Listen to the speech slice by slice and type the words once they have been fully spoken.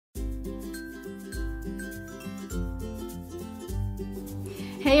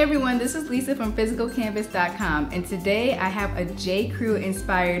Hey everyone, this is Lisa from PhysicalCanvas.com, and today I have a J.Crew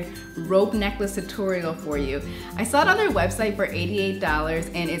inspired rope necklace tutorial for you. I saw it on their website for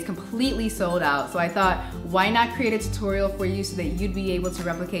 $88 and it's completely sold out, so I thought, why not create a tutorial for you so that you'd be able to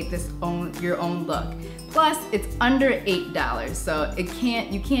replicate your own look. Plus, it's under $8, so you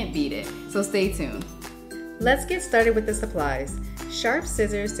can't beat it, so stay tuned. Let's get started with the supplies. Sharp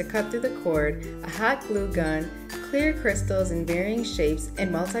scissors to cut through the cord, a hot glue gun, clear crystals in varying shapes,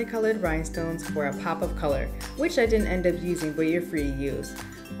 and multicolored rhinestones for a pop of color, which I didn't end up using, but you're free to use.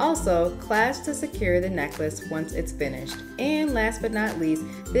 Also, clasps to secure the necklace once it's finished. And last but not least,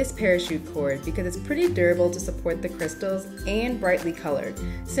 this parachute cord, because it's pretty durable to support the crystals and brightly colored,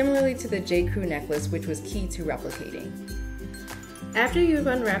 similarly to the J.Crew necklace, which was key to replicating. After you've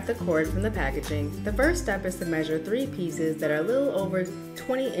unwrapped the cord from the packaging, the first step is to measure 3 pieces that are a little over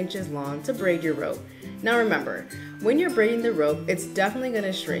 20 inches long to braid your rope. Now remember, when you're braiding the rope, it's definitely going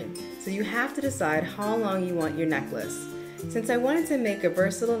to shrink, so you have to decide how long you want your necklace. Since I wanted to make a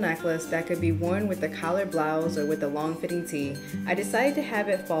versatile necklace that could be worn with a collared blouse or with a long-fitting tee, I decided to have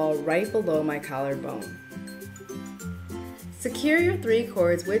it fall right below my collarbone. Secure your 3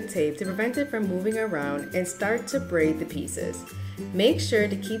 cords with tape to prevent it from moving around and start to braid the pieces. Make sure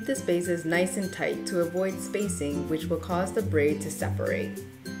to keep the spaces nice and tight to avoid spacing, which will cause the braid to separate.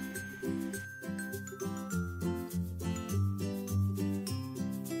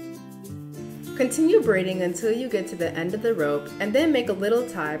 Continue braiding until you get to the end of the rope, and then make a little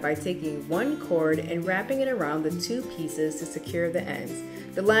tie by taking 1 cord and wrapping it around the 2 pieces to secure the ends.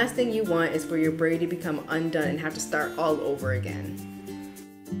 The last thing you want is for your braid to become undone and have to start all over again.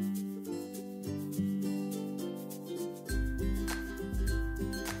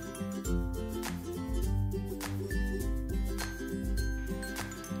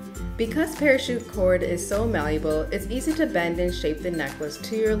 Because parachute cord is so malleable, it's easy to bend and shape the necklace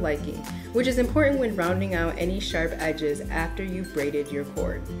to your liking, which is important when rounding out any sharp edges after you've braided your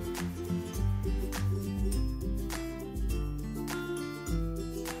cord.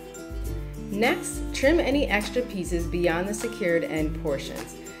 Next, trim any extra pieces beyond the secured end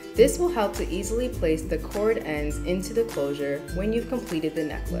portions. This will help to easily place the cord ends into the closure when you've completed the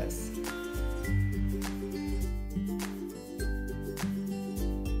necklace.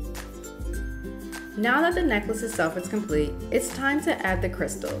 Now that the necklace itself is complete, it's time to add the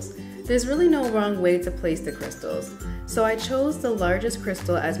crystals. There's really no wrong way to place the crystals, so I chose the largest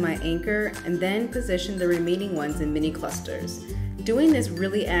crystal as my anchor and then positioned the remaining ones in mini clusters. Doing this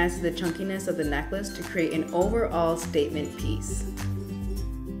really adds to the chunkiness of the necklace to create an overall statement piece.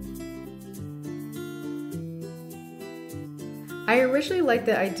 I originally liked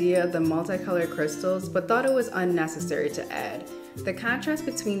the idea of the multicolored crystals, but thought it was unnecessary to add. The contrast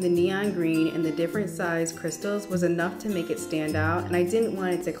between the neon green and the different size crystals was enough to make it stand out, and I didn't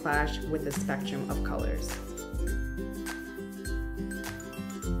want it to clash with the spectrum of colors.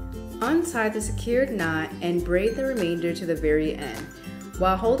 Untie the secured knot and braid the remainder to the very end.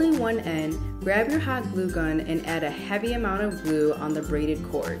 While holding one end, grab your hot glue gun and add a heavy amount of glue on the braided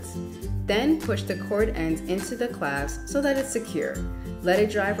cords. Then push the cord ends into the clasp so that it's secure. Let it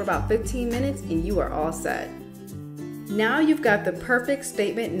dry for about 15 minutes and you are all set. Now you've got the perfect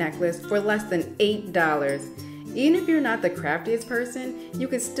statement necklace for less than $8. Even if you're not the craftiest person, you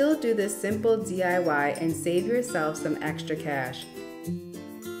can still do this simple DIY and save yourself some extra cash.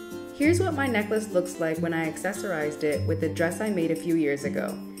 Here's what my necklace looks like when I accessorized it with the dress I made a few years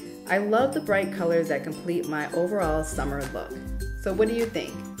ago. I love the bright colors that complete my overall summer look. So what do you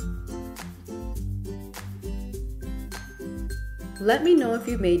think? Let me know if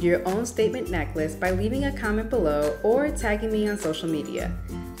you've made your own statement necklace by leaving a comment below or tagging me on social media.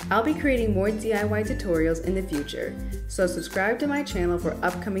 I'll be creating more DIY tutorials in the future, so subscribe to my channel for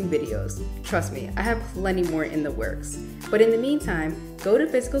upcoming videos. Trust me, I have plenty more in the works. But in the meantime, go to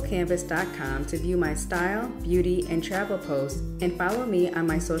PhysicalCanvas.com to view my style, beauty, and travel posts, and follow me on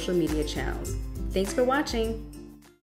my social media channels. Thanks for watching!